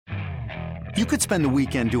You could spend the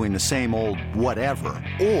weekend doing the same old whatever,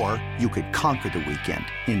 or you could conquer the weekend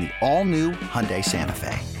in the all-new Hyundai Santa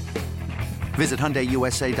Fe. Visit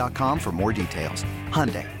HyundaiUSA.com for more details.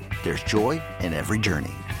 Hyundai, there's joy in every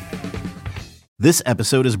journey. This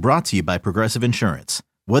episode is brought to you by Progressive Insurance.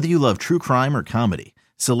 Whether you love true crime or comedy,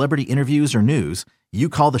 celebrity interviews or news, you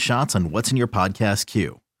call the shots on what's in your podcast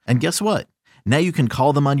queue. And guess what? Now you can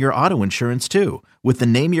call them on your auto insurance too with the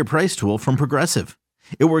Name Your Price tool from Progressive.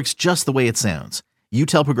 It works just the way it sounds. You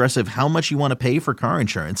tell Progressive how much you want to pay for car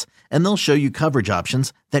insurance, and they'll show you coverage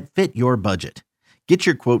options that fit your budget. Get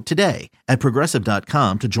your quote today at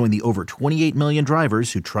Progressive.com to join the over 28 million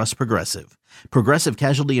drivers who trust Progressive. Progressive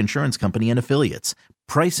Casualty Insurance Company and Affiliates.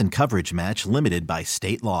 Price and coverage match limited by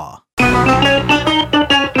state law.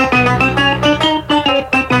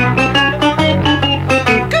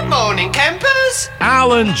 Good morning, campers.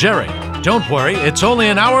 Al and Jerry. Don't worry, it's only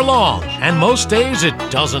an hour long, and most days it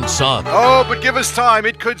doesn't suck. Oh, but give us time.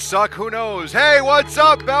 It could suck. Who knows? Hey, what's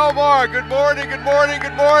up, Belmar? Good morning, good morning,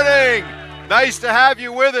 good morning. Nice to have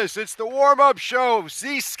you with us. It's the warm-up show.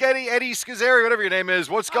 Z. Sketty, Eddie Scazzeri, whatever your name is.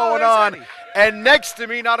 What's going on? Eddie. And next to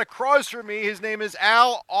me, not across from me, his name is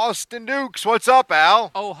Al Austin Dukes. What's up,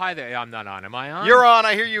 Al? Oh, hi there. I'm not on. Am I on? You're on.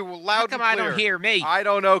 I hear you loud and clear. How come I don't hear me? I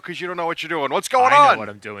don't know, because you don't know what you're doing. What's going on? I know what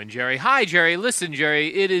I'm doing, Jerry. Hi, Jerry. Listen,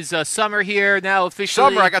 Jerry, it is summer here now officially.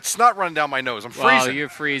 Summer? I got snot running down my nose. I'm freezing. Well, you're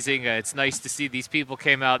freezing. It's nice to see these people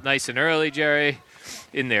came out nice and early, Jerry,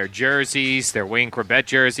 in their jerseys, their Wayne Corbett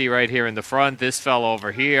jersey right here in the front. This fellow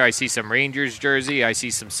over here, I see some Rangers jersey. I see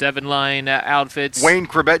some 7-line outfits. Wayne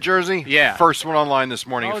Corbett jersey? Yeah. First one online this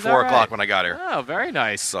morning at 4 o'clock when I got here. Oh, very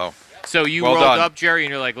nice. So you well rolled done. up, Jerry, and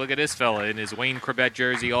you're like, look at this fella in his Wayne Corbett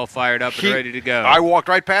jersey all fired up and ready to go. I walked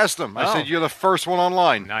right past him. I Oh. said, you're the first one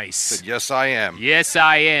online. Nice. I said, yes, I am. Yes,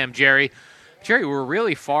 I am, Jerry. Jerry, we're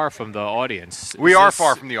really far from the audience. We are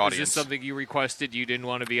far from the audience. Is this something you requested? You didn't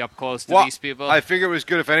want to be up close to these people? I figured it was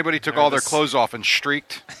good if anybody took all their clothes off and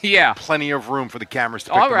streaked. Yeah. Plenty of room for the cameras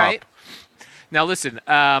to pick All them right. up. Now, listen,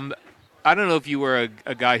 I don't know if you were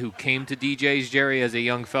a guy who came to DJs, Jerry, as a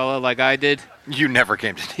young fella like I did. You never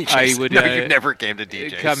came to DJs. No, you never came to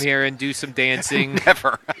DJs. Come here and do some dancing.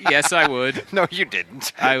 Never. Yes, I would. No, you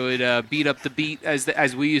didn't. I would beat up the beat,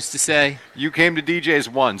 as we used to say. You came to DJs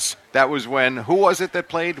once. That was when, who was it that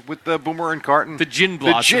played with the Boomer and Carton? The Gin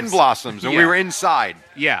Blossoms. The Gin Blossoms, and we were inside.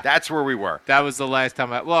 Yeah. That's where we were. That was the last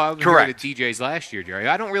time I was Correct. at DJs last year, Jerry.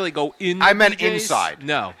 I don't really go in. I meant DJs. inside.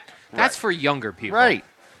 No. That's for younger people. Right.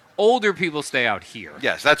 Older people stay out here.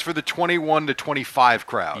 Yes, that's for the 21 to 25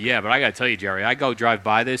 crowd. Yeah, but I got to tell you, Jerry, I go drive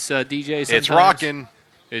by this DJ sometimes. It's rocking.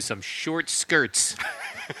 There's some short skirts.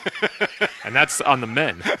 And that's on the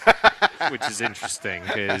men, which is interesting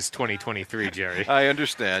because 2023, Jerry. I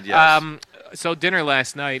understand, yes. So dinner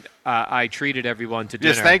last night, I treated everyone to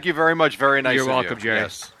dinner. Yes, thank you very much. Very nice You're of welcome, you. Jerry.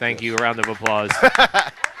 Yes. Thank you. A round of applause.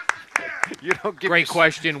 You don't give Great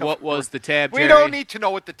question. What was the tab, Jerry? We don't need to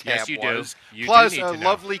know what the tab Yes, you was. do. You Plus, do need a to know.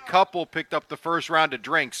 lovely couple picked up the first round of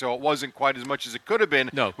drinks, so it wasn't quite as much as it could have been,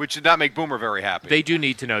 No. which did not make Boomer very happy. They do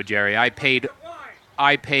need to know, Jerry. I paid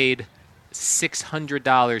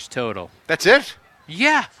 $600 total. That's it?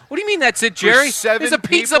 Yeah. What do you mean that's it, Jerry? For 7 It's a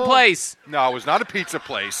pizza people? place. No, it was not a pizza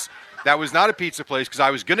place. That was not a pizza place because I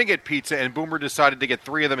was going to get pizza, and Boomer decided to get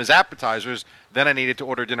 3 of them as appetizers. Then I needed to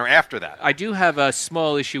order dinner after that. I do have a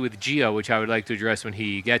small issue with Gio, which I would like to address when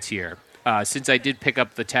he gets here. Since I did pick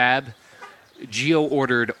up the tab, Gio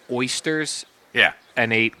ordered oysters Yeah.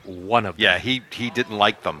 and ate one of them. Yeah, he didn't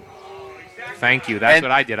like them. Thank you. That's And-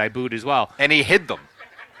 what I did. I booed as well. And he hid them.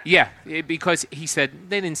 Yeah, because he said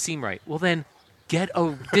they didn't seem right. Well, then get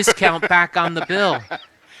a discount back on the bill.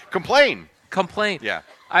 Complain. Yeah.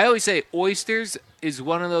 I always say oysters is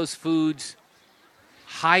one of those foods,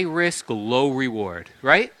 high risk, low reward,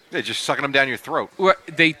 right? They're just sucking them down your throat. Where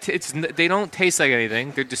they don't taste like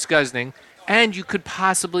anything. They're disgusting. And you could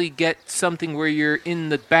possibly get something where you're in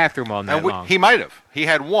the bathroom all night long. He might have. He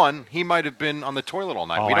had one. He might have been on the toilet all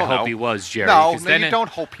night. Oh, we don't I hope know. he was, Jerry. No, 'cause no, then you don't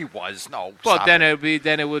hope he was. No. Well, stop then it.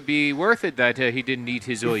 it would be worth it that he didn't eat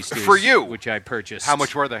his oysters For you. which I purchased. How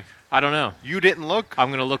much were they? I don't know. You didn't look? I'm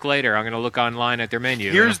going to look later. I'm going to look online at their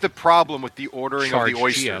menu. Here's the problem with the ordering Charge of the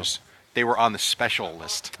oysters. They were on the special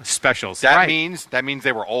list. Specials. That right. means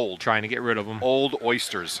they were old. Trying to get rid of them. Old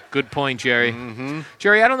oysters. Good point, Jerry. Mm-hmm.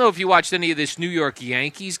 Jerry, I don't know if you watched any of this New York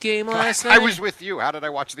Yankees game last night. I was with you. How did I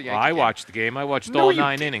watch the Yankee game? I watched the game. I watched No, all you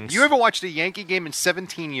 9 didn't. innings. You haven't watched a Yankee game in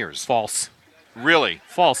 17 years. False. Really?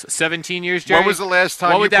 False. 17 years, Jerry? When was the last time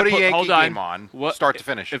What you would that put a Yankee hold on. game on, What- start to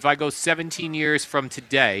finish? If I go 17 years from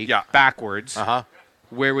today backwards, Uh-huh.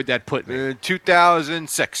 where would that put me?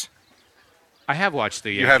 2006. I have watched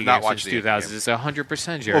the You Yankee have not game watched since the Yankee 2000. game. It's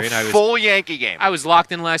 100%, Jerry. And Full Yankee game. I was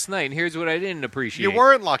locked in last night, and here's what I didn't appreciate. You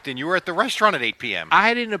weren't locked in. You were at the restaurant at 8 p.m.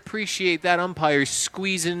 I didn't appreciate that umpire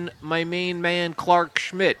squeezing my main man, Clark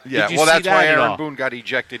Schmidt. Yeah, Did you well, see that's that why at Aaron all? Boone got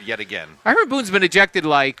ejected yet again. Aaron Boone's been ejected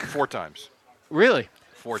like 4 times. really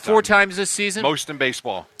Four times this season. Most in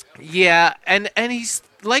baseball. Yeah, and he's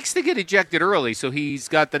likes to get ejected early, so he's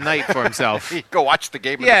got the night for himself. Go watch the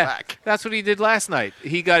game in the Yeah, back. that's what he did last night.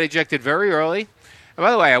 He got ejected very early. And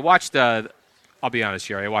by the way, I watched. I'll be honest,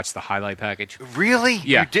 Jerry. I watched the highlight package. Really?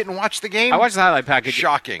 Yeah. You didn't watch the game? I watched the highlight package.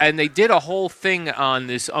 Shocking. And they did a whole thing on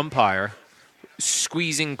this umpire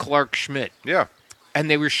squeezing Clark Schmidt. Yeah. And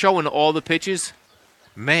they were showing all the pitches.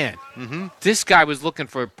 Man, this guy was looking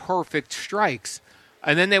for perfect strikes.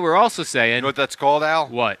 And then they were also saying, You know what that's called, Al?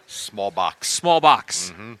 what? Small box. Small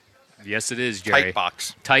box. Yes, it is, Jerry. Tight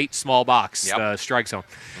box. Tight, small box, Yep. strike zone.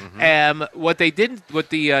 What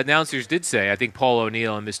the announcers did say, I think Paul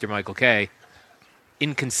O'Neill and Mr. Michael Kay,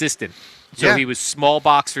 inconsistent. So Yeah. he was small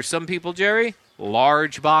box for some people, Jerry,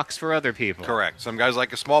 large box for other people. Correct. Some guys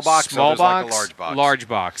like a small box, Small others box, like a large box. large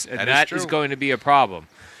box. And That is that true. is going to be a problem.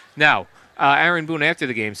 Now, Aaron Boone, after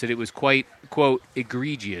the game, said it was quite, quote,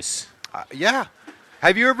 egregious. Yeah.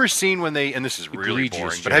 Have you ever seen when they, and this is really Egregious,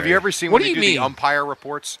 boring, but have you Jerry. ever seen What when do they you do mean? the umpire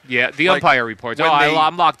reports? Yeah, the Like, umpire reports. when they-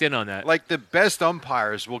 I'm locked in on that. Like the best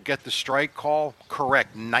umpires will get the strike call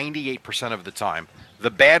correct 98% of the time. The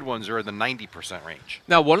bad ones are in the 90% range.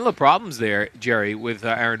 Now, one of the problems there, Jerry, with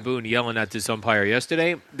Aaron Boone yelling at this umpire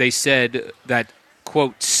yesterday, they said that,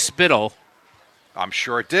 quote, spittle I'm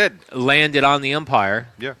sure it did. landed on the umpire,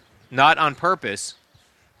 Yeah. not on purpose,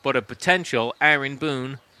 but a potential Aaron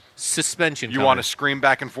Boone suspension. You coming. want to scream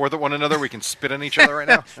back and forth at one another? We can spit on each other right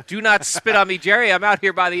now. Do not spit on me, Jerry. I'm out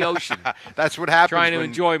here by the ocean That's what happens trying to when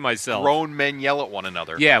enjoy myself. grown men yell at one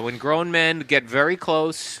another. Yeah, when grown men get very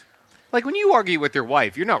close. Like when you argue with your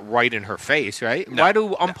wife, you're not right in her face, right? No, Why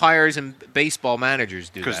do umpires and baseball managers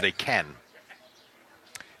do that? Because they can.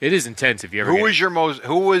 It is intense if you ever Who get was your most?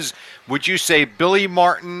 Who was? Would you say Billy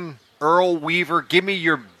Martin, Earl Weaver? Give me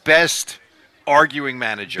your best arguing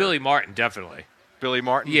manager. Billy Martin, definitely. Billy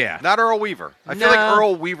Martin. Yeah. Not Earl Weaver. I feel like No.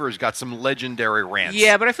 Earl Weaver's got some legendary rants.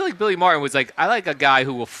 Yeah, but I feel like Billy Martin was like, I like a guy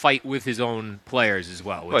who will fight with his own players as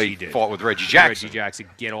well, which Well, he did. fought with Reggie Jackson. Reggie Jackson,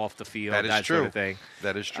 get off the field, That is that true. sort of thing.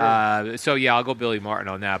 That is true. So, yeah, I'll go Billy Martin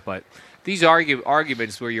on that. But these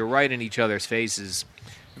arguments where you're right in each other's faces,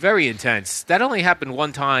 very intense. That only happened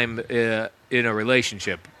one time in a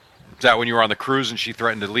relationship. Is that when you were on the cruise and she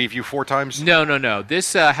threatened to leave you 4 times? No.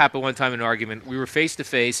 This happened one time in an argument. We were face to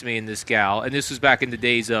face, me and this gal, and this was back in the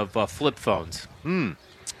days of flip phones. It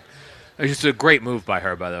was just a great move by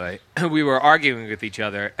her, by the way. We were arguing with each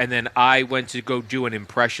other, and then I went to go do an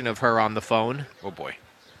impression of her on the phone. Oh boy.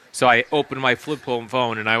 So I opened my flip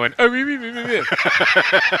phone, and I went,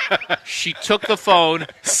 she took the phone,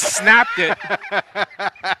 snapped it,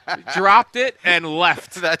 dropped it, and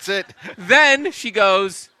left. That's it. Then she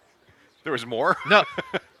goes, There was more. no,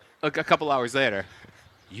 a couple hours later,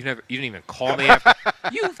 you didn't even call me after.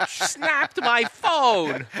 You snapped my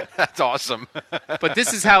phone. That's awesome. But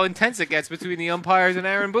this is how intense it gets between the umpires and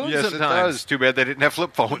Aaron Boone Yes, sometimes. it does. Too bad they didn't have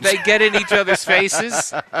flip phones. They get in each other's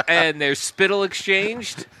faces, and there's spittle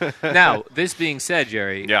exchanged. Now, this being said,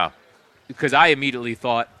 Jerry, yeah. because I immediately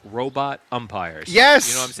thought robot umpires. Yes.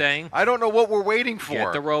 You know what I'm saying? I don't know what we're waiting for.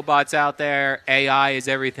 Get the robots out there. AI is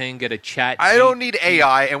everything. Get a chat. I don't need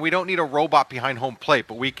AI, and we don't need a robot behind home plate,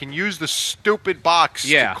 but we can use the stupid box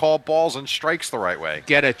Yeah. to call balls and strikes the right way.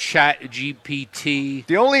 Get a chat GPT.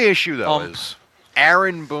 The only issue, though, Ump. is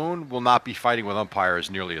Aaron Boone will not be fighting with umpires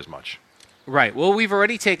nearly as much. Right. Well, we've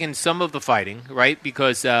already taken some of the fighting, right?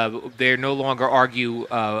 Because they no longer argue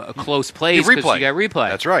close plays because replay. you got replay.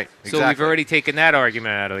 That's right. So we've Exactly. already taken that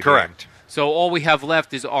argument out of the Correct. game. So all we have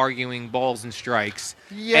left is arguing balls and strikes.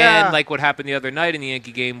 Yeah. And like what happened the other night in the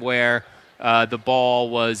Yankee game where the ball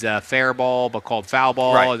was a fair ball but called foul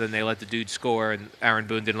ball, Right. and then they let the dude score, and Aaron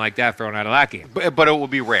Boone didn't like that thrown out of that game. But it will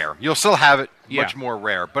be rare. You'll still have it Yeah. much more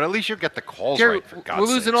rare, but at least you'll get the calls Jerry, right, for God's we're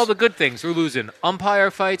losing sakes. all the good things. We're losing umpire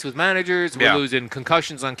fights with managers. Yeah. We're losing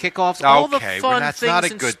concussions on kickoffs. All the Okay, fun well, that's things not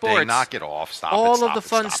a in good sports. thing. Knock it off. Stop all it. Stop of the it,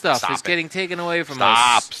 fun stop it, stuff stop is it. getting taken away from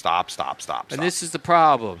Stop, us. stop. And this is the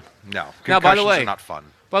problem. No. Now, by the Concussions way- are not fun.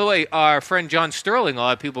 By the way, our friend John Sterling, a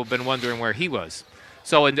lot of people have been wondering where he was.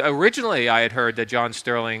 So originally I had heard that John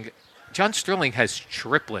Sterling has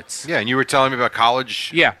triplets. Yeah, and you were telling me about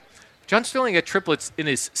college. Yeah. John Sterling had triplets in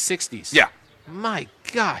his 60s. Yeah. My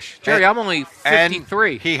gosh, Jerry, I'm only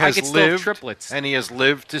 53. He has I could still have lived triplets. And he has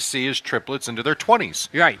lived to see his triplets into their 20s.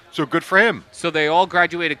 Right. So good for him. So they all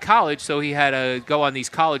graduated college, so he had to go on these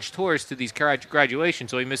college tours to these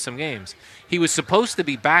graduations, so he missed some games. He was supposed to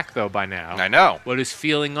be back, though, by now. I know. But is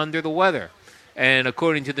feeling under the weather. And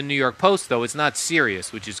according to the New York Post, though, it's not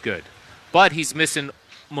serious, which is good. But he's missing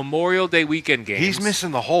Memorial Day weekend games. He's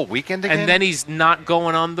missing the whole weekend again? And then he's not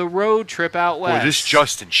going on the road trip out west. Boy, this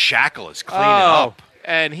Justin Shackle is cleaning up.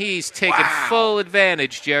 And he's taking full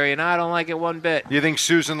advantage, Jerry, and I don't like it one bit. You think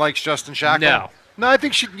Susan likes Justin Shackle? No. No, I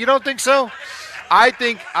think you don't think so? I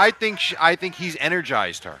think he's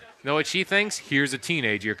energized her. You know what she thinks? Here's a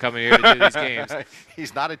teenager coming here to do these games.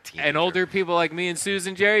 He's not a teenager. And older people like me and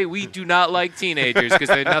Susan, Jerry, we do not like teenagers because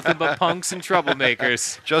they're nothing but punks and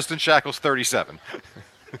troublemakers. Justin Shackle's 37.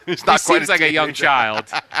 He's He not quite seems like a young child.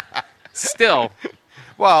 Still.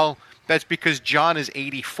 Well, that's because John is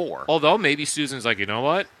 84. Although maybe Susan's like, you know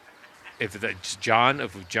what? If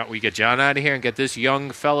we get John out of here and get this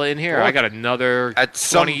young fella in here, I got another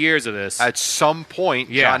 20 years of this. At some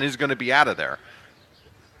point, John is going to be out of there.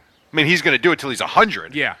 I mean, he's going to do it till he's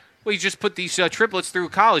 100. Yeah. Well, you just put these triplets through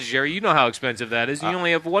college, Jerry. You know how expensive that is. You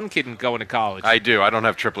only have one kid going to college. I do. I don't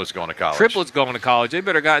have triplets going to college. Triplets going to college. They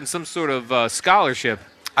better gotten some sort of scholarship.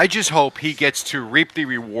 I just hope he gets to reap the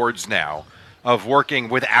rewards now of working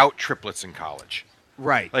without triplets in college.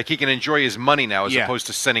 Right. Like he can enjoy his money now as opposed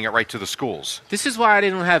to sending it right to the schools. This is why I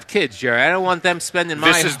didn't have kids, Jerry. I don't want them spending my...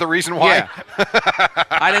 This is the reason why? Yeah.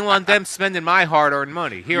 I didn't want them spending my hard-earned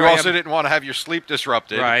money. You also didn't want to have your sleep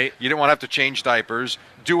disrupted. Right. You didn't want to have to change diapers,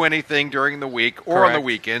 do anything during the week or on the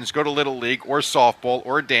weekends, go to Little League or softball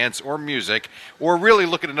or dance or music or really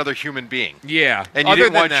look at another human being. Yeah. And you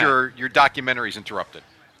didn't want your documentaries interrupted.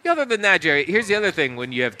 Other than that, Jerry, here's the other thing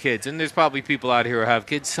when you have kids, and there's probably people out here who have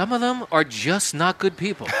kids. Some of them are just not good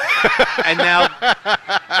people. and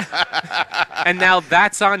now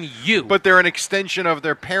that's on you. But they're an extension of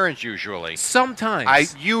their parents usually.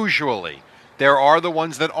 Sometimes. Usually. There are the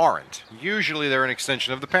ones that aren't. Usually they're an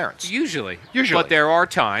extension of the parents. Usually. But there are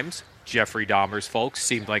times, Jeffrey Dahmer's folks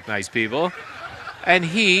seemed like nice people, and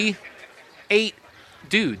he ate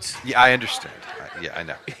dudes. Yeah, I understand. Yeah, I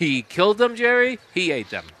know. He killed them, Jerry. He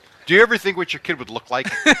ate them. Do you ever think what your kid would look like?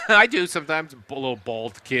 I do sometimes. A little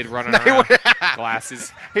bald kid running around.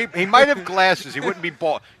 Glasses. He might have glasses. He wouldn't be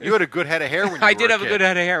bald. You had a good head of hair when you were a kid. I did have a good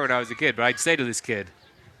head of hair when I was a kid, but I'd say to this kid,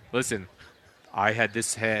 listen, I had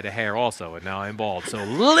this head of hair also, and now I'm bald. So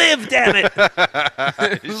live, damn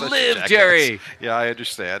it. Live, Jerry. Yeah, I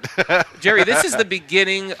understand. Jerry, this is the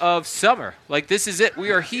beginning of summer. Like, this is it. We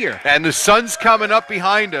are here. And the sun's coming up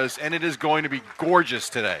behind us, and it is going to be gorgeous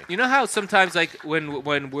today. You know how sometimes, like, when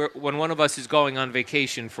one of us is going on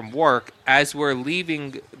vacation from work, as we're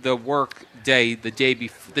leaving the work day, the day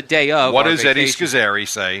of what our does vacation, Eddie Scazzeri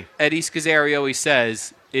say? Eddie Scazzeri always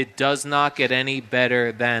says, it does not get any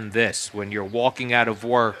better than this when you're walking out of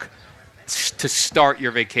work to start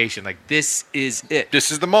your vacation. Like, this is it.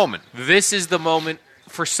 This is the moment. This is the moment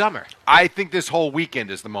for summer. I think this whole weekend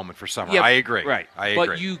is the moment for summer. Yeah, I agree. Right. I agree.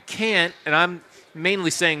 But you can't, and I'm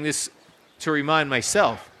mainly saying this to remind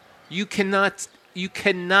myself, you cannot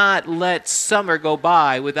let summer go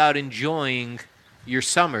by without enjoying your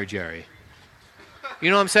summer, Jerry. You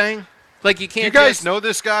know what I'm saying? Like, you can't. You guys know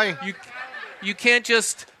this guy? You can't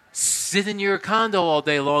just sit in your condo all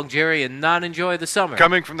day long, Jerry, and not enjoy the summer.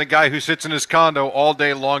 Coming from the guy who sits in his condo all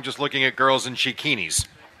day long just looking at girls in chikinis.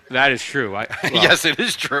 That is true. Yes, it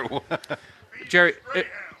is true. Jerry,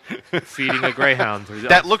 feeding a greyhound.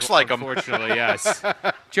 That looks like him. Unfortunately, yes.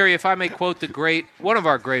 Jerry, if I may quote one of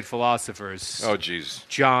our great philosophers. Oh, jeez.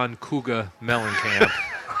 John Cougar Mellencamp.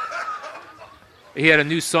 He had a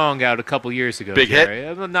new song out a couple years ago. Big Jerry.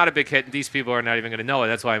 hit? Not a big hit. These people are not even going to know it.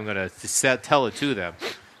 That's why I'm going to tell it to them.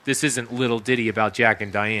 This isn't Little Ditty about Jack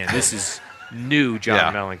and Diane. This is new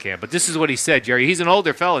John Mellencamp. But this is what he said, Jerry. He's an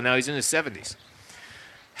older fella now. He's in his 70s.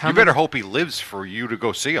 You better hope he lives for you to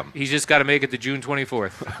go see him. He's just got to make it to June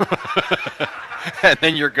 24th. And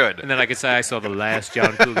then you're good. And then I can say I saw the last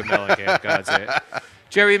John Cougar Mellencamp. God say it.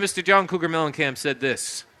 Jerry, Mr. John Cougar Mellencamp said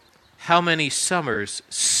this. How many summers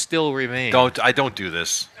still remain? I don't do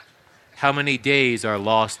this. How many days are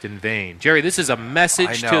lost in vain? Jerry, this is a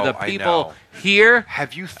message I know, to the people here.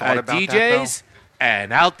 Have you thought about DJs that,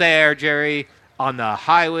 and out there, Jerry, on the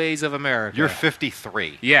highways of America. You're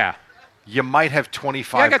 53. Yeah. You might have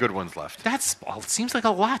 25 good ones left. It seems like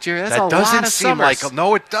a lot, Jerry. That's that a doesn't lot of seem summers. like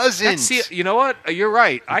no, it doesn't. You know what? You're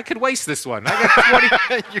right. I could waste this one. I got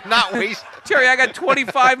 20. You're not wasting. Jerry, I got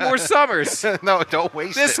 25 more summers. No, don't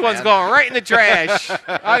waste this it. This one's man. going right in the trash.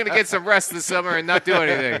 I'm going to get some rest this summer and not do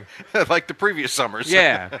anything. Like the previous summers.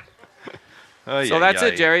 Yeah. So that's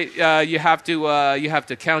it, Jerry. You have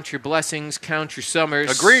to count your blessings, count your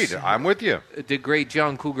summers. Agreed. I'm with you. The great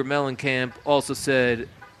John Cougar Mellencamp also said,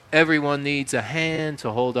 everyone needs a hand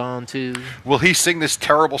to hold on to. Will he sing this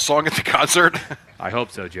terrible song at the concert? I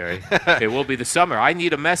hope so, Jerry. It will be the summer. I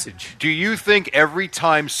need a message. Do you think every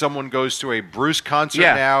time someone goes to a Bruce concert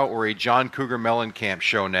now or a John Cougar Mellencamp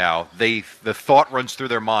show now, the thought runs through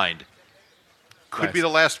their mind, could be the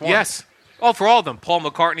last one? Yes. Oh, for all of them. Paul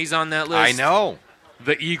McCartney's on that list. I know.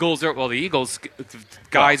 The Eagles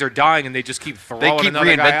guys are dying, and they just keep throwing They keep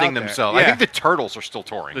another guy out reinventing there. themselves. Yeah. I think the Turtles are still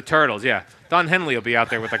touring. The Turtles, yeah. Don Henley will be out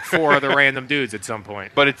there with like 4 other random dudes at some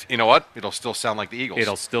point. But it's, you know what? It'll still sound like the Eagles.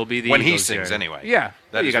 It'll still be the when Eagles. When he sings, Jerry. anyway. Yeah.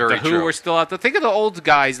 That you is got very the Who true. are still out there. Think of the old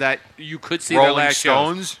guys that you could see Rolling their last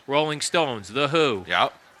Stones. shows. Rolling Stones. The Who. Yeah.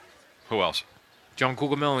 Who else? John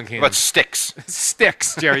Cougar Mellencamp. But Styx.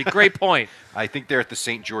 Styx, Jerry. Great point. I think they're at the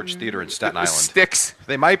St. George Theater in Staten Island. Styx.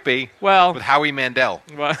 They might be. Well, with Howie Mandel.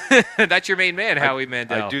 Well, that's your main man, Howie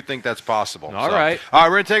Mandel. I do think that's possible. All right. All right,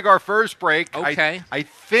 we're going to take our first break. Okay. I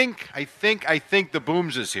think the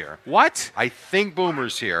Booms is here. What? I think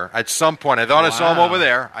Boomer's here at some point. I thought I saw him over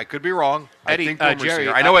there. I could be wrong. Eddie, I think Boomer's Jerry,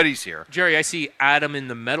 here. I know Eddie's here. Jerry, I see Adam in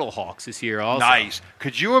the Metal Hawks is here also. Nice.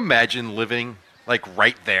 Could you imagine living like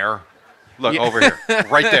right there? Look, over here.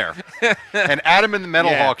 Right there. And Adam and the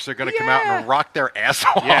Metal Hawks are going to come out and rock their ass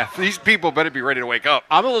off. Yeah. These people better be ready to wake up.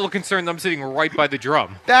 I'm a little concerned I'm sitting right by the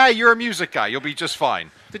drum. You're a music guy. You'll be just fine.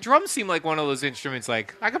 The drums seem like one of those instruments,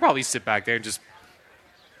 like, I could probably sit back there and just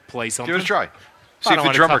play something. Give it a try. See if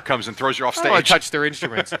the drummer comes and throws you off I don't want stage. to touch their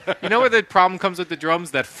instruments. You know where the problem comes with the drums?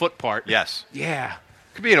 That foot part. Yes. Yeah.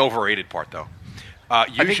 Could be an overrated part, though.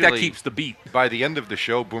 Usually, I think that keeps the beat. By the end of the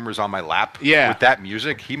show, Boomer's on my lap. Yeah. With that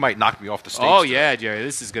music, he might knock me off the stage. Oh, today. yeah, Jerry.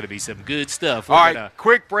 This is going to be some good stuff. All right,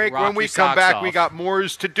 quick break. When we come back, we got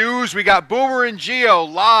more's to-dos. We got Boomer and Geo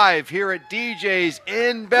live here at DJ's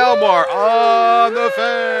in Belmar on the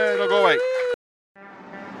Fan. Don't go away.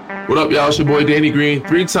 What up, y'all? It's your boy Danny Green,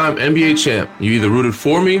 3-time NBA champ. You either rooted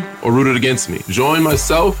for me or rooted against me. Join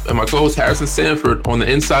myself and my co-host Harrison Sanford on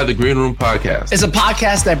the Inside the Green Room podcast. It's a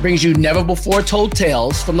podcast that brings you never-before-told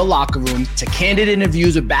tales from the locker room to candid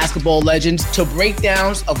interviews with basketball legends to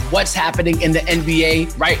breakdowns of what's happening in the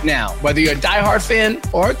NBA right now. Whether you're a diehard fan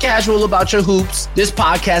or casual about your hoops, this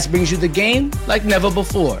podcast brings you the game like never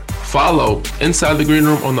before. Follow Inside the Green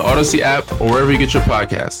Room on the Odyssey app or wherever you get your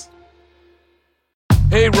podcasts.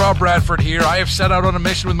 Hey, Rob Bradford here. I have set out on a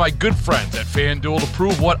mission with my good friends at FanDuel to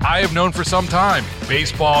prove what I have known for some time.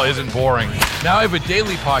 Baseball isn't boring. Now I have a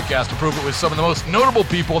daily podcast to prove it with some of the most notable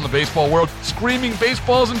people in the baseball world, screaming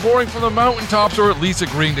baseball isn't boring from the mountaintops, or at least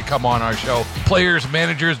agreeing to come on our show. Players,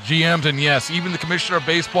 managers, GMs, and yes, even the commissioner of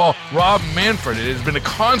baseball, Rob Manfred. It has been a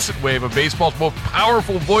constant wave of baseball's most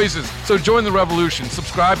powerful voices. So join the revolution.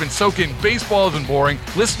 Subscribe and soak in Baseball Isn't Boring.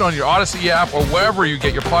 Listen on your Odyssey app or wherever you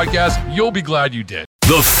get your podcast. You'll be glad you did.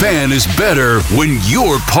 The Fan is better when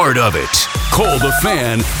you're part of it. Call The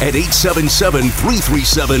Fan at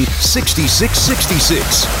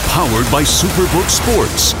 877-337-6666. Powered by Superbook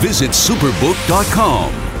Sports. Visit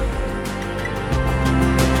superbook.com.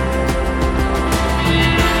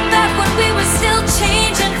 Back when we were still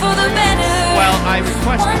changing for the better. Well, I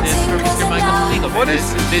requested this from Mr. Michael Fliegelman. What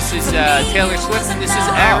is this? This is Taylor Swift, and this is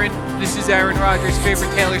Aaron. This is Aaron Rodgers' favorite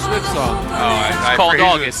Taylor Swift song. It's called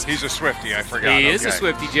August. He's a Swiftie, I forgot. He is a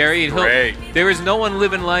Swiftie, Jerry. And Great. there is no one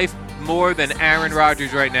living life more than Aaron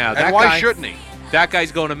Rodgers right now. And why shouldn't he? That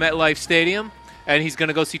guy's going to MetLife Stadium, and he's going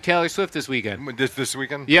to go see Taylor Swift this weekend. This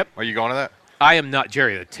weekend? Yep. Are you going to that? I am not,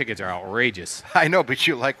 Jerry. The tickets are outrageous. I know, but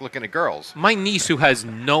you like looking at girls. My niece, who has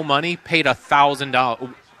no money, paid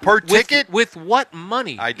 $1,000 per ticket. With what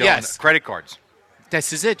money? I don't. Yes. Credit cards.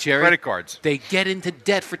 This is it, Jerry. Credit cards. They get into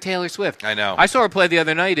debt for Taylor Swift. I know. I saw her play the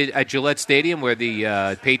other night at Gillette Stadium where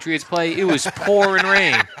the Patriots play. It was pouring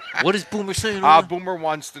rain. What is Boomer saying? Boomer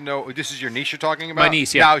wants to know. This is your niece you're talking about? My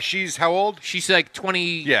niece, yeah. Now, she's how old? She's like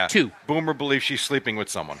 22. Yeah. Boomer believes she's sleeping with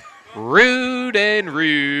someone. Rude and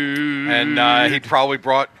rude. And he probably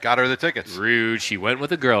got her the tickets. Rude. She went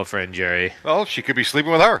with a girlfriend, Jerry. Well, she could be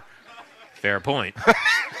sleeping with her. Fair point.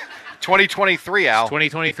 2023, Al.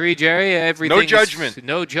 2023, Jerry. Everything. No judgment.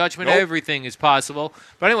 No judgment. Nope. Everything is possible.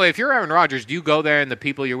 But anyway, if you're Aaron Rodgers, do you go there and the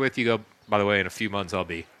people you're with, you go, by the way, in a few months I'll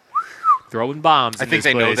be throwing bombs I in think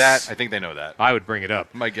this they know place. that. I think they know that. I would bring it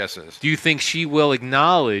up. My guess is. Do you think she will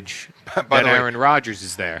acknowledge that the way, Aaron Rodgers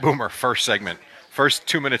is there? Boomer, first segment. First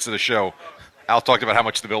 2 minutes of the show. Al talked about how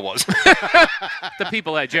much the bill was. The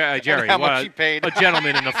people at Jerry, how much he paid. A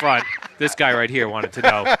gentleman in the front. This guy right here wanted to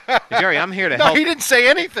know. Jerry, I'm here to help. No, he didn't say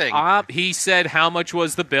anything. He said how much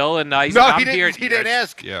was the bill, and I'm he didn't. here. He didn't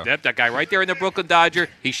ask. Yeah. That guy right there in the Brooklyn Dodger.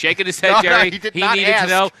 He's shaking his head, No, Jerry. he did he not needed ask. to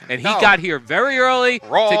know, and No. he got here very early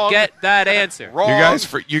to get that answer. Wrong.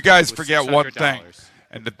 You guys With forget one thing. $600.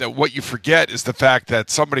 And what you forget is the fact that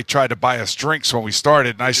somebody tried to buy us drinks when we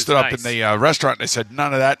started, and I stood up in the restaurant and I said,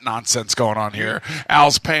 none of that nonsense going on here.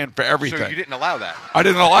 Al's paying for everything. So you didn't allow that. I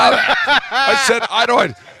didn't allow that. I said, I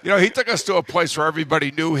don't. He took us to a place where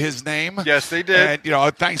everybody knew his name. Yes, they did.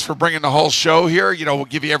 And, thanks for bringing the whole show here. We'll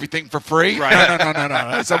give you everything for free. Right. No.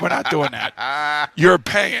 I said, we're not doing that. You're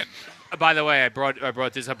paying. By the way, I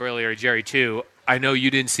brought this up earlier, Jerry, too. I know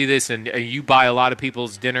you didn't see this, and you buy a lot of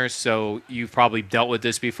people's dinners, so you've probably dealt with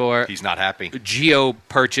this before. He's not happy. Gio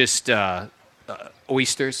purchased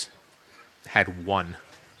oysters, had one.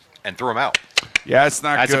 And threw him out. Yeah, it's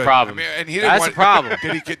not That's good. a problem. And he didn't That's a problem.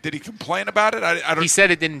 Did he complain about it? I don't. He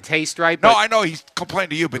said it didn't taste right. No, But I know he complained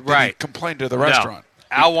to you, but did he complain to the restaurant?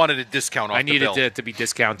 Al wanted a discount off I the bill. needed to be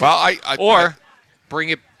discounted. Well, or bring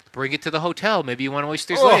it to the hotel. Maybe you want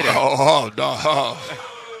oysters Oh, later. No.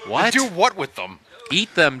 What? Do what with them?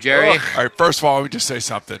 Eat them, Jerry. All right, first of all, let me just say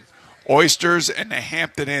something. Oysters and the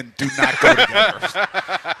Hampton Inn do not go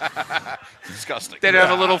together. Disgusting. They don't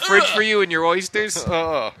have a little fridge for you and your oysters?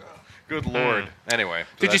 Good Lord. Anyway.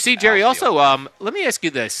 So Did you see, Jerry, also, let me ask you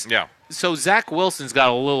this. Yeah. So Zach Wilson's got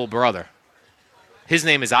a little brother. His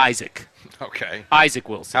name is Isaac. Okay. Isaac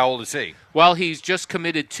Wilson. How old is he? Well, he's just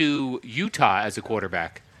committed to Utah as a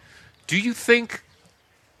quarterback. Do you think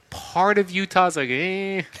part of Utah's like,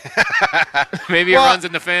 maybe it runs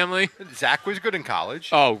in the family? Zach was good in college.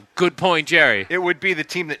 Oh, good point, Jerry. It would be the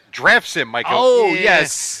team that drafts him, Michael. Oh,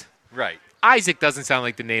 yes. Right. Isaac doesn't sound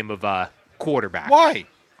like the name of a quarterback. Why?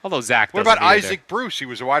 Although Zach What doesn't about either. Isaac Bruce? He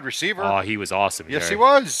was a wide receiver. Oh, he was awesome, Yes, Jerry. he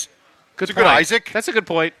was. Good It's a good point. Isaac. That's a good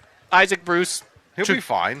point. Isaac Bruce. He'll be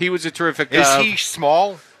fine. He was a terrific... Is he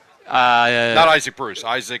small? Not Isaac Bruce.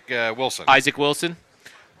 Isaac Wilson. Isaac Wilson?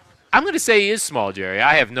 I'm going to say he is small, Jerry.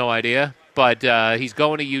 I have no idea. But he's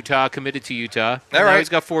going to Utah, committed to Utah. All right. Now he's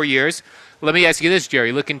got 4 years. Let me ask you this,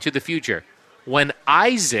 Jerry. Look into the future. When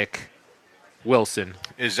Isaac Wilson...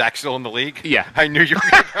 Is Zach still in the league? Yeah. I knew you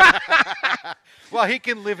were Well, he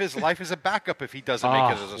can live his life as a backup if he doesn't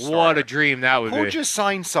make it as a starter. What a dream that would be. Who just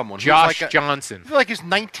signed someone? Josh Johnson. I feel like his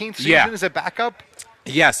 19th season as a backup?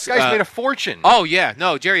 Yes. This guy's made a fortune. Oh, yeah.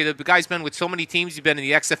 No, Jerry, the guy's been with so many teams. He's been in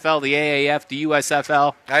the XFL, the AAF, the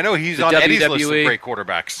USFL. I know. He's the on Eddie's list WWE. of great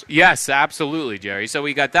quarterbacks. Yes, absolutely, Jerry. So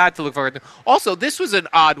we got that to look forward to. Also, this was an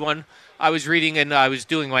odd one. I was reading and I was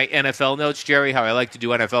doing my NFL notes, Jerry, how I like to do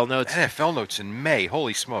NFL notes. NFL notes in May.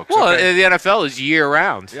 Holy smokes. Well, Okay. the NFL is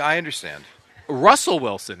year-round. Yeah, I understand. Russell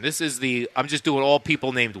Wilson. This is I'm just doing all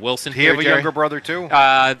people named Wilson He here, have a Jerry. younger brother, too?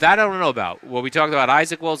 That I don't know about. Well, we talked about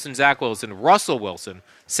Isaac Wilson, Zach Wilson. Russell Wilson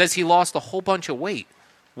says he lost a whole bunch of weight.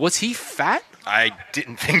 Was he fat? I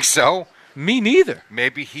didn't think so. Me neither.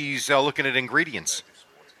 Maybe he's looking at ingredients.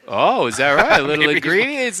 Oh, is that right? A little Maybe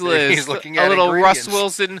ingredients maybe list. he's looking a at little ingredients. Russ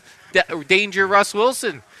Wilson, Danger Russ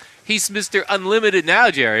Wilson. He's Mr. Unlimited now,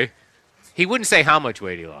 Jerry. He wouldn't say how much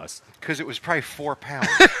weight he lost. Because it was probably 4 pounds.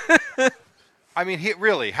 I mean,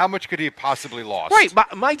 really, how much could he have possibly lost? Right.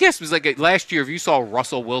 My guess was like last year, if you saw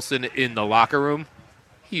Russell Wilson in the locker room,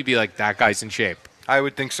 he'd be like, that guy's in shape. I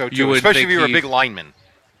would think so, too. You would Especially think if you were a he- big lineman.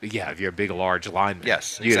 Yeah, if you're a big, large lineman.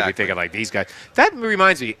 Yes, You'd be exactly. thinking like these guys. That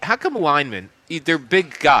reminds me, how come linemen, they're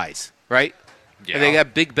big guys, right? Yeah. And they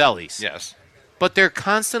got big bellies. Yes. But they're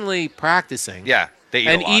constantly practicing. Yeah. They eat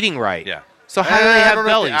and a lot. eating right. Yeah. So how do they have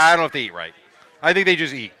bellies? I don't know if they eat right. I think they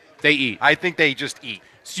just eat. They eat. I think they just eat.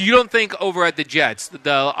 So you don't think over at the Jets,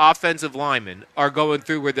 the offensive linemen are going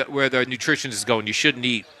through where the nutrition is going? You shouldn't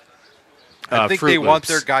eat. I think Fruit they want Loops.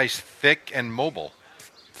 their guys thick and mobile.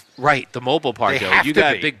 Right, the mobile part. They though. have You to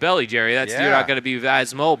got be. a big belly, Jerry. You're Yeah. not going to be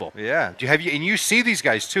as mobile. Yeah. And you see these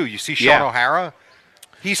guys too. You see Sean Yeah. O'Hara.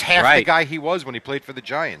 He's half the Right. guy he was when he played for the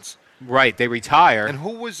Giants. Right, they retire. And who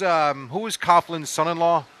was Coughlin's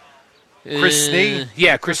son-in-law? Chris Snee?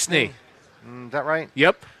 Yeah, Chris Snee. Is that right?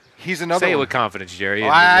 Yep. He's another Say it one. with confidence, Jerry.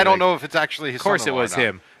 Well, I don't know if it's actually his Of course it son-in-law was or not.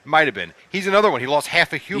 him. Might have been. He's another one. He lost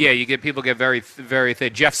half a human. Yeah, people get very, very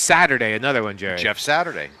thin. Jeff Saturday, another one, Jerry. Jeff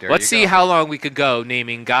Saturday. There Let's you see go. how long we could go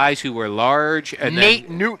naming guys who were large. And Nate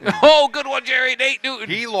then... Newton. Oh, good one, Jerry. Nate Newton.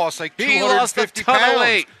 He lost like He 250 lost a ton pounds. of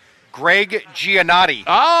weight. Greg Giannotti.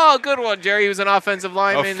 Oh, good one, Jerry. He was an offensive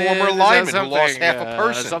lineman. former in lineman who something, lost half a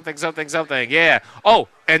person. Something. Yeah. Oh,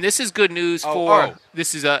 and this is good news Oh, for oh.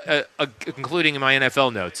 this is including in my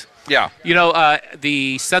NFL notes. Yeah. You know,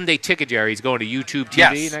 the Sunday Ticket, Jerry, is going to YouTube TV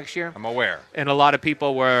Yes, next year. I'm aware. And a lot of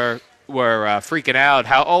people were freaking out.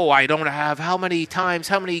 I don't have how many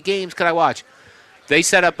games could I watch? They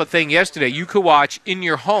set up a thing yesterday. You could watch in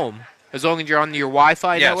your home, as long as you're on your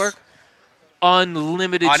Wi-Fi network,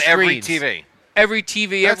 unlimited on screens. every TV. Every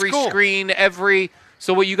TV, That's every cool. screen,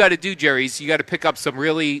 So what you got to do, Jerry, is you got to pick up some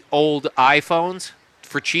really old iPhones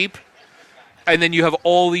for cheap, and then you have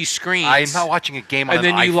all these screens. I'm not watching a game on and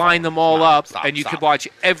then an you iPhone. line them all up, and you stop. could watch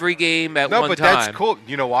every game at one time. No, but that's cool.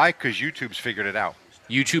 You know why? Because YouTube's figured it out.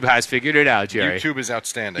 YouTube has figured it out, Jerry. YouTube is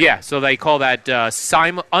outstanding. Yeah, so they call that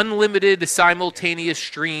unlimited simultaneous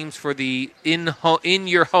streams for the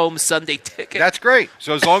in-your-home Sunday Ticket. That's great.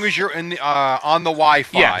 So as long as you're on the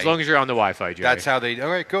Wi-Fi. Yeah, as long as you're on the Wi-Fi, Jerry. That's how they. All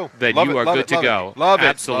right, cool. Then Love you it, are good to love go. It. Love it.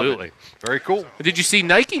 Absolutely. Love it. Very cool. Did you see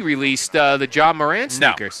Nike released the John Morant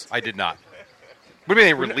sneakers? No, I did not. What do you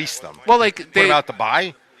mean they released them? Well, like Put they them out to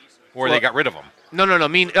buy, or they got rid of them?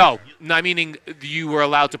 No. Meaning you were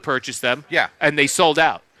allowed to purchase them. Yeah. And they sold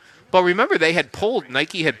out. But remember, Nike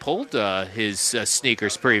had pulled his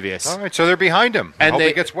sneakers previous. All right, so they're behind him. I hope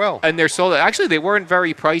he gets well. And they're sold out. Actually, they weren't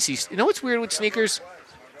very pricey. You know what's weird with sneakers?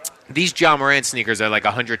 These John Morant sneakers are like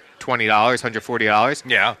 $120, $140.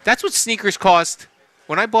 Yeah. That's what sneakers cost.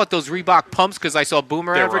 When I bought those Reebok pumps because I saw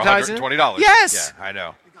Boomer They were advertising. $120. Yes. Yeah, I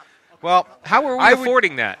know. Well, how are we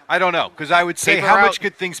affording that? I don't know, because I would say Paper how route? much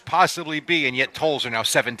could things possibly be, and yet tolls are now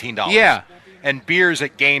 $17. Yeah. And beers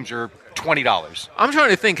at games are $20. I'm trying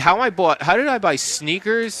to think how did I buy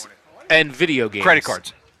sneakers and video games? Credit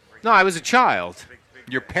cards. No, I was a child.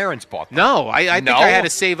 Your parents bought them. No, I think I had to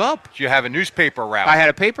save up. Did you have a newspaper route? I had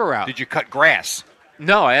a paper route. Did you cut grass?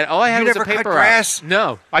 No, all I had You was a never cut paper grass? route.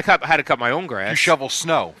 No, I had to cut my own grass. You shovel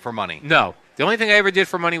snow for money? No. The only thing I ever did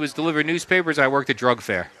for money was deliver newspapers. I worked at drug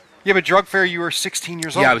fair. Yeah, but drug fair, you were 16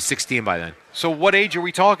 years old. Yeah, I was 16 by then. So what age are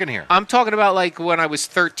we talking here? I'm talking about like when I was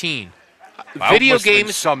 13. Well, Video must have been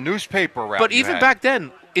games, some newspaper route. but you even had. back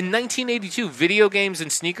then, in 1982, video games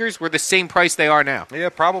and sneakers were the same price they are now. Yeah,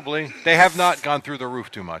 probably. They have not gone through the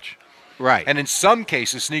roof too much. Right. And in some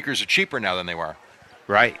cases, sneakers are cheaper now than they were.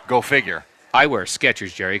 Right. Go figure. I wear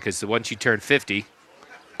Skechers, Jerry, because once you turn 50.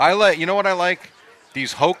 You know what I like?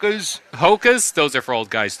 These Hokas. Hokas? Those are for old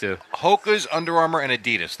guys, too. Hokas, Under Armour, and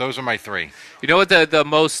Adidas. Those are my three. You know what the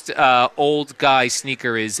most old guy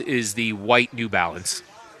sneaker is the white New Balance.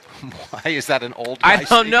 Why is that an old guy I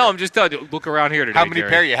don't know. I'm just telling you. Look around here today, How many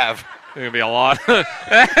Jerry. pair you have? There's going to be a lot.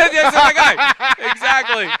 That's my guy.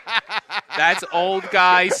 Exactly. That's old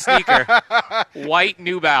guy sneaker. White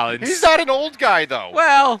New Balance. He's not an old guy, though.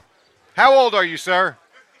 Well. How old are you, sir?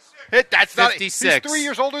 That's 56. Not. He's 3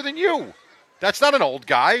 years older than you. That's not an old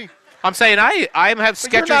guy. I'm saying I have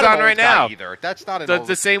But you're Skechers not an on old right guy now. Either. That's not an The- old.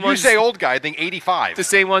 the same You ones- say old guy, I think 85. The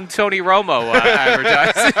same one Tony Romo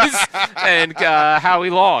advertises and Howie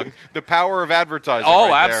Long. The power of advertising. Oh,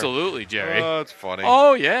 right there. absolutely, Jerry. Oh, that's funny.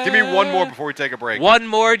 Oh, yeah. Give me one more before we take a break. One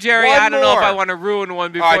more, Jerry? One I don't know if more. I want to ruin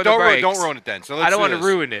one before All right, the break. don't ruin it then. So let's I don't do want to this.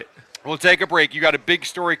 ruin it. We'll take a break. You got a big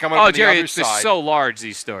story coming up Oh, on Jerry, the other they're side. so large,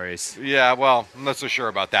 these stories. Yeah, well, I'm not so sure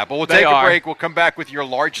about that. But we'll They take are. a break. We'll come back with your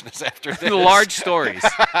largeness after this. The large stories.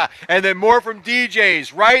 And then more from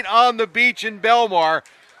DJs right on the beach in Belmar.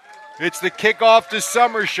 It's the kickoff to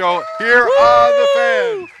summer show here on The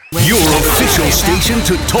Fan. Your official station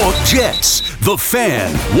to talk Jets. The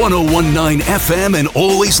Fan, 101.9 FM and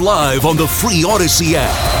always live on the free Odyssey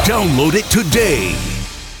app. Download it today.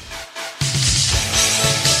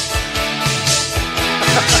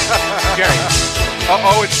 Jerry.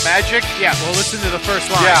 Uh-oh, it's magic? Yeah, well, listen to the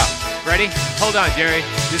first line. Yeah. Ready? Hold on, Jerry.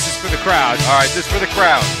 This is for the crowd. All right, this is for the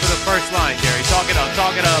crowd. For the first line, Jerry. Talk it up,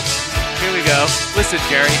 talk it up. Here we go. Listen,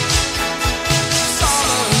 Jerry.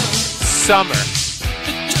 Summer.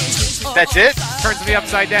 That's it? Turns me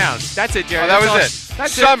upside down. That's it, Jerry. Oh, that That's was all-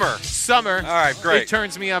 That's Summer. It. Summer. All right, great. It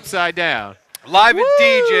turns me upside down. Live at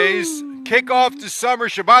DJs, kickoff to summer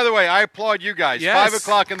show. By the way, I applaud you guys. Yes. 5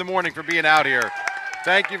 o'clock in the morning for being out here.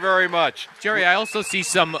 Thank you very much. Jerry, I also see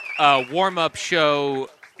some warm-up show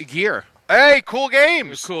gear. Hey, cool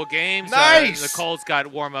games. Cool games. Nice. Nicole's got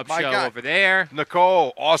warm-up My show God. over there.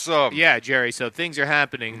 Nicole, awesome. Yeah, Jerry, so things are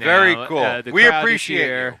happening now. Very cool. The We crowd is appreciate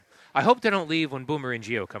here. you. I hope they don't leave when Boomer and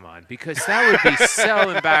Gio come on, because that would be so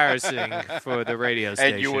embarrassing for the radio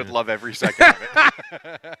station. And you would love every second of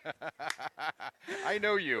it. I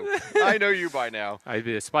know you. I know you by now.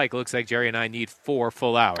 Spike, looks like Jerry and I need 4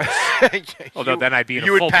 full hours. Although You- then I'd be in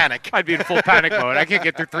you a would full panic. I'd be in full panic mode. I can't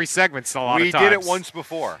get through 3 segments a lot We of times. did it once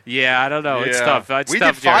before. Yeah, I don't know. It's Yeah. tough. It's we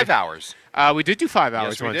tough, did 5 Jerry. hours. We did do 5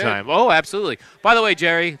 hours Yes, we one did. time. Oh, absolutely. By the way,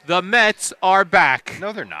 Jerry, the Mets are back.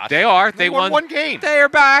 No, they're not. They are. They won one game. They are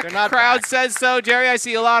back. They're not Crowd back. says so, Jerry. I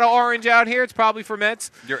see a lot of orange out here. It's probably for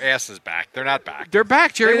Mets. Your ass is back. They're not back. They're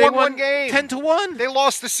back, Jerry. They won one game. 10-1. They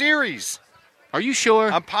lost the series. Are you sure?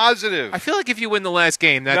 I'm positive. I feel like if you win the last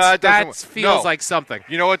game, No, it that doesn't- feels no. like something.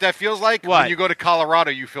 You know what that feels like? What? When you go to Colorado,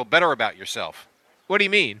 you feel better about yourself. What do you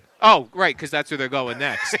mean? Oh, right, because that's where they're going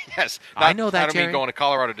next. Yes. I know that, I don't mean Jerry. going to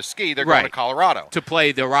Colorado to ski. They're Right. going to Colorado. To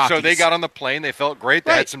play the Rockies. So they got on the plane. They felt great.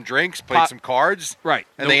 They Right. had some drinks, played some cards. Right.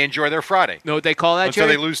 And No- they enjoy their Friday. Know what they call that, Until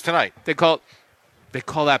Jerry? they lose tonight. They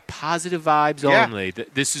call that positive vibes Yeah. only.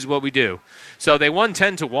 This is what we do. So they won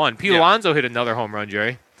 10-1. Pete Yeah. Alonso hit another home run,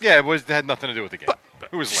 Jerry. Yeah, it had nothing to do with the game.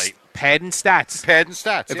 It was late. Pad and stats. Pad and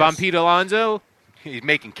stats. If yes. I'm Pete Alonso, He's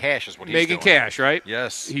making cash is what he's making doing. cash, right?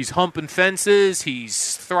 Yes. He's humping fences.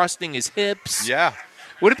 He's thrusting his hips. Yeah.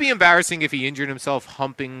 Would it be embarrassing if he injured himself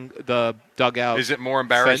humping the dugout? Is it more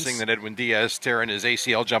embarrassing fence? than Edwin Diaz tearing his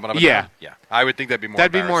ACL jumping up and Yeah. down? Yeah. I would think that'd be more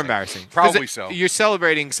That'd be embarrassing. more embarrassing. 'Cause Probably so. You're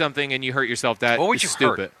celebrating something and you hurt yourself. That What would is you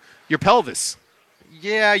stupid. hurt? Your pelvis.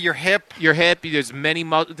 Yeah, your hip. Your hip. There's many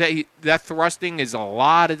that thrusting is a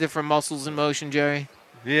lot of different muscles in motion, Jerry.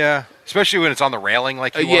 Yeah. Especially when it's on the railing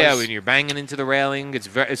like he Yeah, was. when you're banging into the railing, it's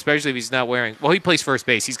especially if he's not wearing. Well, he plays first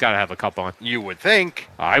base. He's got to have a cup on. You would think.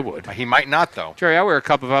 I would. He might not, though. Jerry, I wear a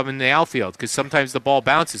cup of them in the outfield because sometimes the ball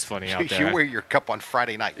bounces funny out there. You wear your cup on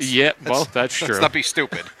Friday nights. Yeah, well, that's true. Let's not be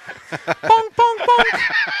stupid. Bonk, bonk,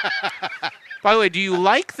 bonk. By the way, do you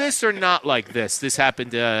like this or not like this? This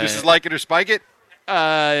happened. This is like it or spike it?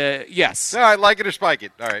 Yes. All right, like it or spike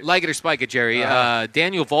it. All right. Like it or spike it, Jerry.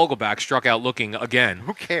 Daniel Vogelbach struck out looking again.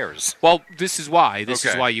 Who cares? Well, this is why. This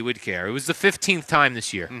is Okay. why you would care. It was the 15th time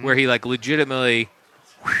this year where he legitimately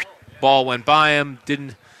ball went by him.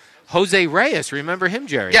 Didn't. Jose Reyes, remember him,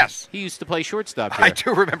 Jerry? Yes. He used to play shortstop here. I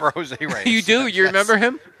do remember Jose Reyes. You do? You remember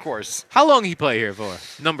him? Of course. How long he play here for?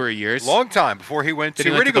 Number of years. Long time before he went Then to.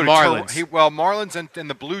 he went to the Toronto. Marlins. Marlins and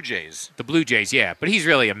the Blue Jays. The Blue Jays, yeah. But he's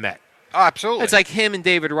really a Met. Oh, absolutely. It's like him and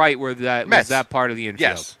David Wright were was Mets. that part of the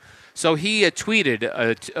infield. Yes. So he tweeted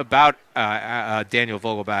about Daniel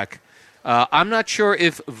Vogelbach. I'm not sure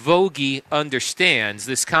if Vogie understands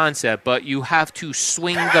this concept, but you have to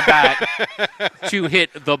swing the bat to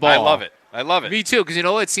hit the ball. I love it. I love it. Me too, because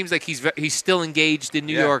it seems like he's still engaged in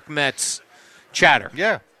New Yeah. York Mets chatter.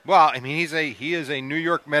 Yeah. Well, I mean, he is a New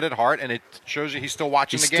York Met at heart, and it shows you he's still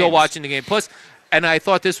watching He's the game. still watching the game. Plus, and I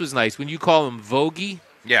thought this was nice when you call him Vogie.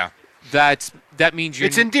 Yeah. That means you're.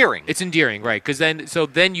 It's endearing. It's endearing, right? Because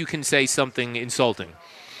then you can say something insulting.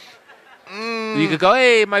 You could go,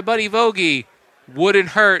 "Hey, my buddy Vogie." Wouldn't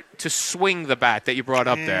hurt to swing the bat that you brought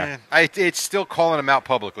up there. It's still calling him out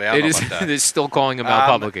publicly. I don't know about that. It is still calling him out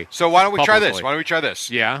publicly. So why don't we try this? Publicly. Why don't we try this?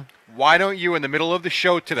 Yeah. Why don't you, in the middle of the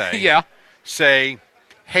show today, Yeah. say,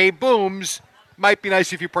 "Hey, Booms, might be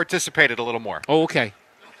nice if you participated a little more." Oh, okay.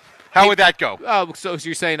 How would that go? Oh, so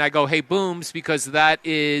you're saying I go, "Hey, Booms," because that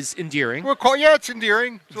is endearing. Yeah, it's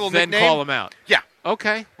endearing. It's a little Then nickname. call him out. Yeah.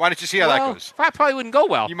 Okay. Why don't you see how Well, that goes? That probably wouldn't go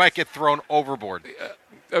well. You might get thrown overboard.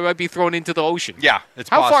 It might be thrown into the ocean. Yeah, it's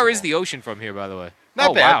How possible. far is the ocean from here, by the way?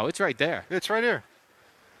 Not oh, bad. wow, it's right there. It's right here.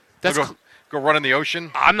 That's We'll go run in the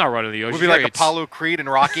ocean. I'm not running the ocean. We'll be like Jerry, it's- Apollo Creed and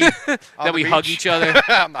Rocky. Then we hug each other.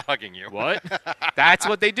 I'm not hugging you. What? That's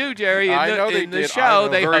what they do, Jerry. In I the, know they in the did. show, I know.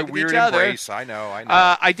 they Very hug weird each other. embrace. I know.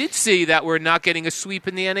 I did see that we're not getting a sweep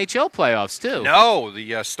in the NHL playoffs, too. No,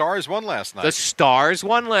 the Stars won last night. The Stars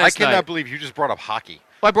won last I cannot night. believe you just brought up hockey.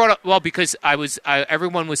 Well, I brought up because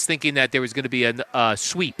everyone was thinking that there was going to be a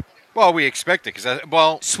sweep. Well, we expect it because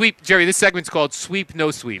Sweep, Jerry. This segment's called Sweep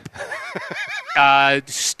No Sweep.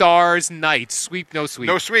 Stars Knights Sweep No Sweep.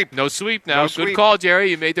 No sweep. No sweep. Now, No good sweep. call,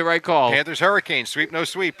 Jerry. You made the right call. Panthers Hurricanes sweep no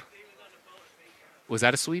sweep. Was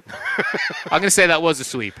that a sweep? I'm going to say that was a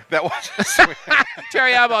sweep. That was a sweep.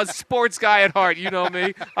 Jerry, I'm a sports guy at heart. You know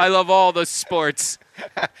me. I love all the sports.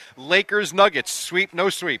 Lakers Nuggets sweep no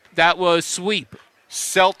sweep. That was sweep.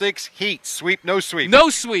 Celtics Heat sweep no sweep. No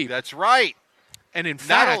sweep. That's right. And in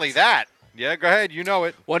fact, Not only that. Yeah, go ahead. You know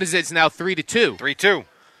it. What is it? It's now 3-2. 3-2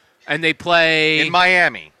 And they play in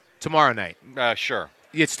Miami. tomorrow night. Sure.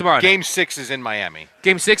 It's tomorrow night. Game 6 is in Miami.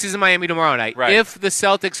 Game 6 is in Miami tomorrow night. Right. If the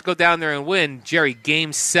Celtics go down there and win, Jerry,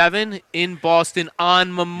 Game 7 in Boston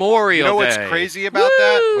on Memorial You know Day. what's crazy about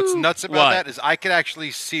that? What's nuts about What? that is I could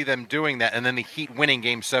actually see them doing that and then the Heat winning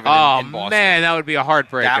Game 7 Oh, in Boston. man, that would be a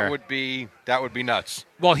heartbreaker. That would be nuts.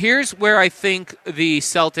 Well, here's where I think the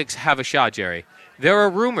Celtics have a shot, Jerry. There are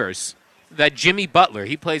rumors that Jimmy Butler,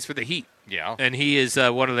 he plays for the Heat. Yeah. And he is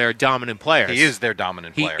one of their dominant players. He is their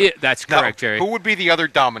dominant player. That's correct, Now, Jerry. Who would be the other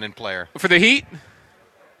dominant player? For the Heat?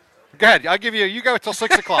 Go ahead. I'll give you. You go until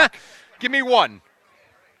 6 o'clock. Give me one.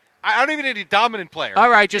 I don't even need a dominant player. All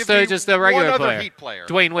right, just a regular one other player. Heat player.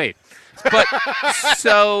 Dwayne Wade. But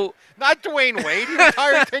so not Dwayne Wade. He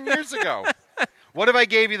retired 10 years ago. What if I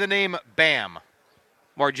gave you the name Bam?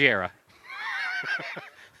 Margera.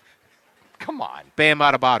 Come on. Bam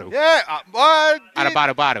Adebayo. Yeah. What?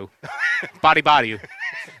 Adebayo. Body.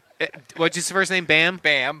 What's his first name? Bam?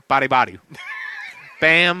 Bam. Body.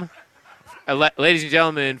 Bam. Ladies and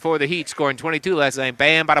gentlemen, for the Heat, scoring 22 last night.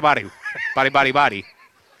 Bam Body. Body.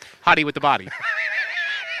 Hottie with the body.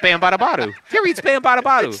 Bam Bada. Here eats Bam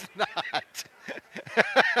Bada. It's not.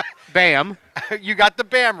 Bam. You got the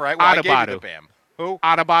Bam right. Well, I gave you the Adebayo. Bam. Who?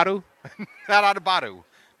 Adebayo. Not Adebayo.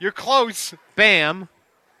 You're close. Bam.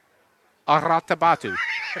 Aratabatu.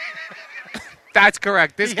 That's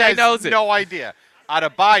correct. This guy knows it. No idea.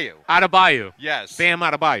 Adebayo. Yes. Bam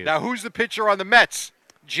Adebayo. Now, who's the pitcher on the Mets?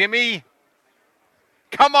 Jimmy?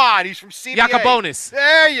 Come on. He's from CBA. Yacobonis.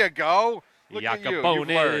 There you go. Look at you. Yacobonis. You've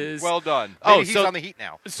learned. Well done. Maybe he's on the Heat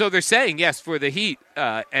now. So they're saying, yes, for the Heat,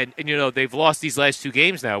 and you know, they've lost these last 2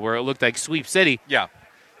 games now where it looked like Sweep City. Yeah.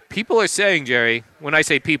 People are saying, Jerry, when I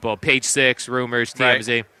say people, Page 6, rumors,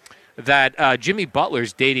 TMZ, that Jimmy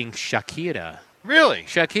Butler's dating Shakira. Really?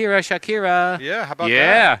 Shakira. Yeah, how about that?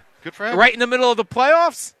 Yeah. Good for him. Right in the middle of the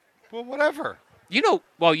playoffs? Well, whatever. You know,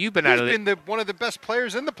 well, you've been out of it. He's been one of the best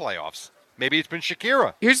players in the playoffs. Maybe it's been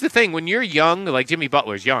Shakira. Here's the thing. When you're young, like Jimmy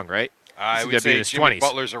Butler's young, right? I would say Jimmy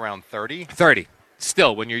Butler's around 30. 30.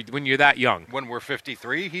 Still, when you're that young. When we're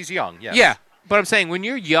 53, he's young, yes. Yeah, but I'm saying when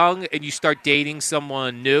you're young and you start dating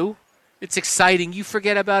someone new, it's exciting. You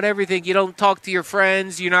forget about everything. You don't talk to your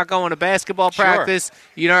friends. You're not going to basketball practice.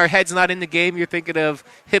 You know, your head's not in the game. You're thinking of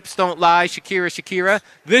hips don't lie, Shakira.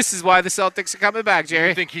 This is why the Celtics are coming back, Jerry.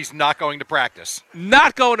 You think he's not going to practice?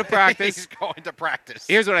 Not going to practice. He's going to practice.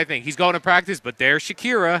 Here's what I think. He's going to practice, but there's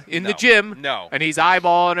Shakira in the gym. No. And he's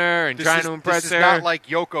eyeballing her and trying to impress her. This is not like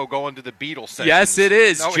Yoko going to the Beatles sessions. Yes, it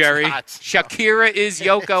is, no, Jerry. It's not. Shakira is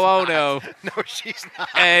Yoko Ono. No, she's not.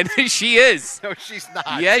 And she is. No, she's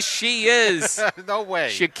not. Yes, she is. No way.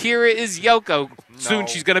 Shakira is Yoko. Soon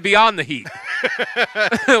she's going to be on the Heat.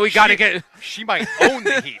 We got to get. She might own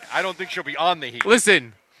the Heat. I don't think she'll be on the Heat.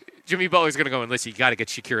 Listen, Jimmy Butler's going to go and listen. You got to get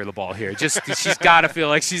Shakira the ball here. She's got to feel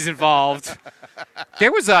like she's involved.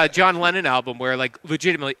 There was a John Lennon album where, like,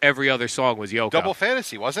 legitimately every other song was Yoko. Double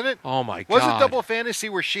Fantasy, wasn't it? Oh my God! Was it Double Fantasy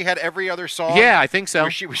where she had every other song? Yeah, I think so.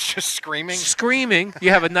 Where she was just screaming. You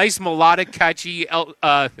have a nice melodic, catchy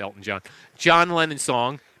Elton John Lennon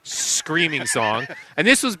song. Screaming song. And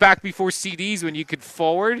this was back before CDs when you could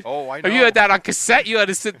forward. Oh, I know. If you had that on cassette, you had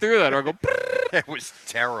to sit through that or go It was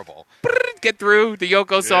terrible. Get through the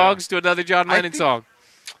Yoko songs to another John Lennon song.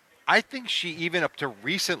 I think she, even up to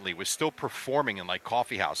recently, was still performing in like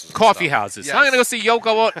coffee houses. Houses. Yes. I'm going to go see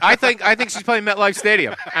Yoko. I think she's playing MetLife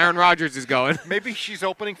Stadium. Aaron Rodgers is going. Maybe she's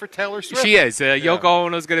opening for Taylor Swift. She is. Yoko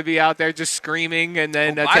Ono's going to be out there just screaming, and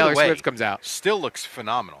then Taylor Swift comes out. Still looks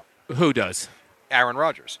phenomenal. Who does? Aaron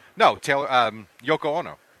Rodgers. No, Yoko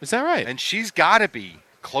Ono. Is that right? And she's got to be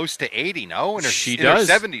close to 80, no? In her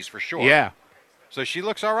 70s for sure. Yeah. So she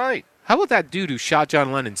looks all right. How about that dude who shot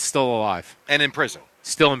John Lennon still alive? And in prison.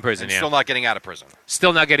 Still in prison, and still not getting out of prison.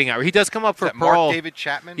 Still not getting out. He does come up for parole. Mark David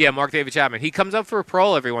Chapman? Yeah, Mark David Chapman. He comes up for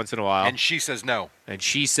parole every once in a while. And she says no.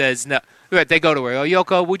 They go to her. Oh,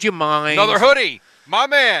 Yoko, would you mind? Another hoodie. My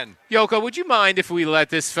man. Yoko, would you mind if we let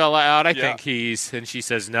this fella out? I think he's... And she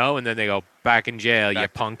says no, and then they go, back in jail, you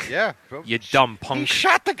punk. Yeah. You dumb punk. He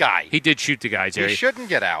shot the guy. He did shoot the guy, Jerry. He shouldn't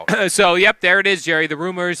get out. So, there it is, Jerry. The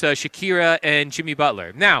rumors, Shakira and Jimmy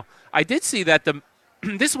Butler. Now, I did see that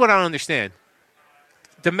this is what I don't understand.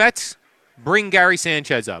 The Mets bring Gary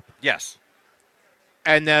Sanchez up. Yes.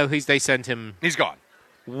 And now they sent him... He's gone.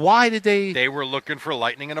 Why did they... They were looking for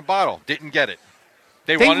lightning in a bottle. Didn't get it.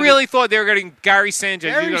 They really thought they were getting Gary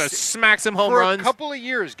Sanchez. You're going to smack some home runs. For a couple of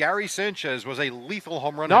years, Gary Sanchez was a lethal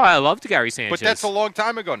home run. No, I loved Gary Sanchez. But that's a long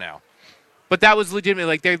time ago now. But that was legitimately,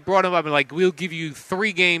 like, they brought him up and, like, we'll give you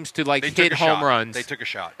 3 games to, like, hit home runs. They took a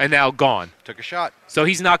shot. And now gone. Took a shot. So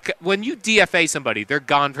he's not... When you DFA somebody, they're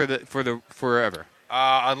gone for forever.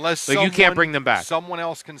 Unless you can't bring them back. Someone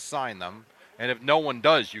else can sign them. And if no one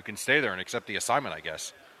does, you can stay there and accept the assignment, I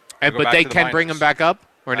guess. But they can bring them back up?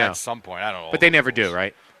 Or no? At some point. I don't know. But they never do,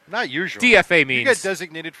 right? Not usually. DFA means... You get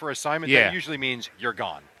designated for assignment, that usually means you're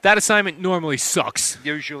gone. That assignment normally sucks.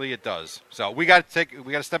 Usually it does. So we got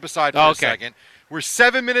to step aside for a second. We're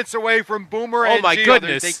 7 minutes away from Boomer and Gio. my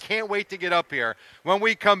goodness. They can't wait to get up here. When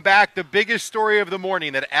we come back, the biggest story of the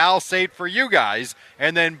morning that Al saved for you guys,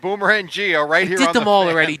 and then Boomer and Gio right here on the did them all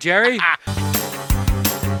already, Jerry.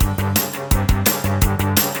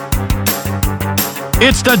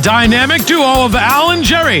 It's the dynamic duo of Al and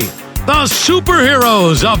Jerry, the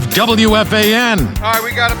superheroes of WFAN. All right,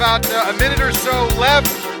 we got about a minute or so left.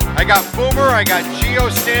 I got Boomer, I got Gio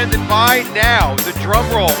standing by. Now, the drum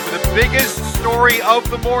roll for the biggest story of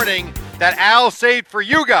the morning that Al saved for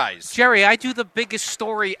you guys. Jerry, I do the biggest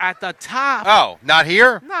story at the top. Oh, not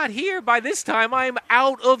here? Not here. By this time, I'm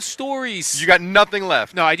out of stories. You got nothing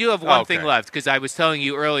left. No, I do have one thing left, because I was telling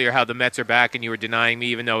you earlier how the Mets are back and you were denying me,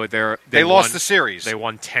 even though they lost the series. They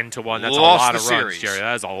won 10-1. That's a lot of runs, Jerry.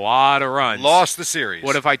 That's a lot of runs. Lost the series.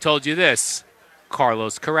 What if I told you this?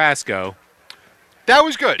 Carlos Carrasco. That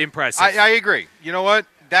was good. Impressive. I agree. You know what?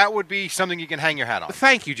 That would be something you can hang your hat on.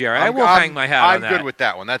 Thank you, Jerry. I will hang my hat on that. I'm good with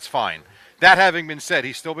that one. That's fine. That having been said,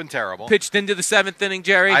 he's still been terrible. Pitched into the 7th inning,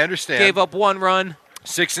 Jerry. I understand. Gave up 1 run.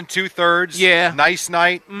 6 2/3. Yeah. Nice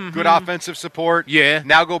night. Mm-hmm. Good offensive support. Yeah.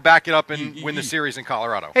 Now go back it up and win the series in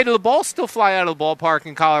Colorado. Hey, do the balls still fly out of the ballpark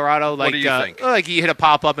in Colorado? What do you think? Like you hit a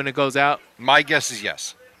pop-up and it goes out? My guess is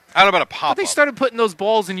yes. I don't know about a pop-up. But they started putting those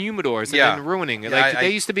balls in humidors and then ruining it. Yeah, they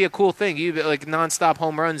used to be a cool thing. Like nonstop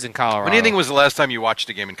home runs in Colorado. When do you think was the last time you watched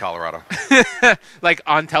a game in Colorado? Like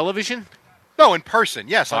on television? No, in person.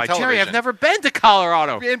 Yes, on television. Jerry, I've never been to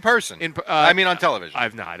Colorado. In person. I mean on television.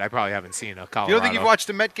 I've not. I probably haven't seen a Colorado. You don't think you've watched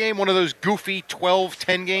a Met game? One of those goofy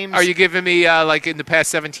 12-10 games? Are you giving me like in the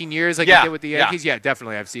past 17 years like you did with the Yankees? Yeah,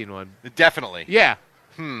 definitely. I've seen one. Definitely. Yeah.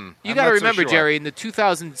 You got to remember, so sure. Jerry, in the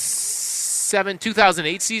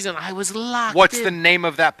 2007-2008 season, I was locked What's in. the name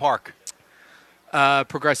of that park?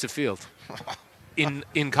 Progressive Field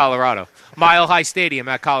in Colorado. Mile High Stadium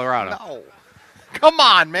at Colorado. No. Come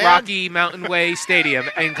on, man. Rocky Mountain Way Stadium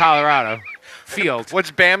in Colorado. Field.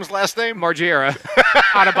 What's Bam's last name? Margera.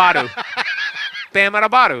 Adebayo. Bam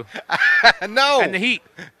Adebayo. No. And the Heat.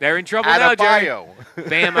 They're in trouble now, Jerry.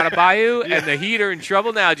 Bam Adebayo and the Heat are in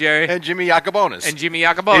trouble now, Jerry. And Jimmy Yacobonis.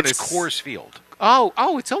 It's Coors Field.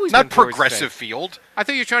 Oh, it's always not been Progressive Field. I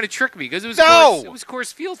thought you were trying to trick me because it was it was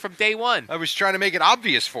Coors Field from day one. I was trying to make it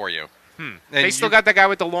obvious for you. They still got that guy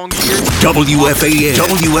with the long beard. WFAN,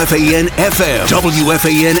 WFAN FM,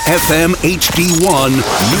 WFAN FM HD1,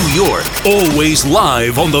 New York. Always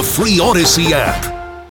live on the free Odyssey app.